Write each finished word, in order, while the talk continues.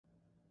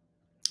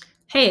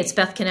Hey, it's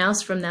Beth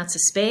Canals from That's a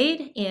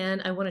Spade,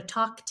 and I want to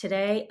talk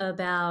today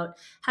about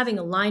having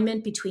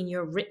alignment between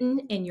your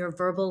written and your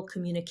verbal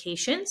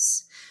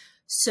communications.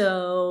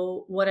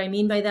 So, what I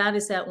mean by that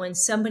is that when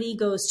somebody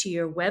goes to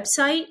your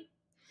website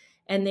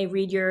and they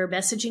read your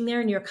messaging there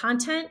and your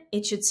content,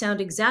 it should sound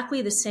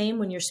exactly the same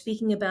when you're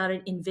speaking about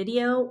it in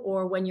video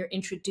or when you're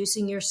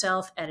introducing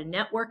yourself at a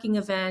networking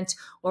event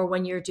or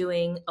when you're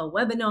doing a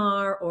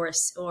webinar or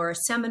a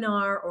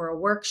seminar or a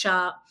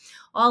workshop.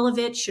 All of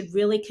it should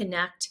really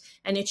connect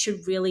and it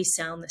should really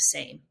sound the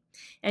same.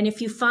 And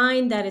if you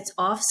find that it's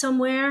off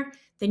somewhere,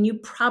 then you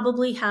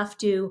probably have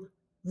to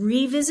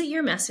revisit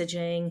your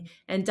messaging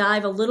and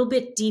dive a little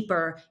bit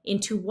deeper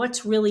into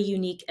what's really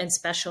unique and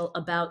special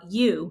about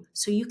you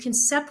so you can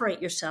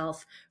separate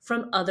yourself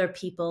from other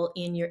people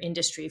in your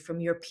industry,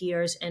 from your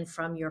peers and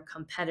from your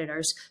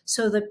competitors,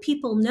 so that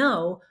people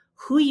know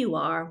who you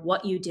are,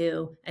 what you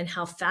do, and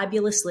how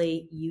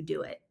fabulously you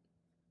do it.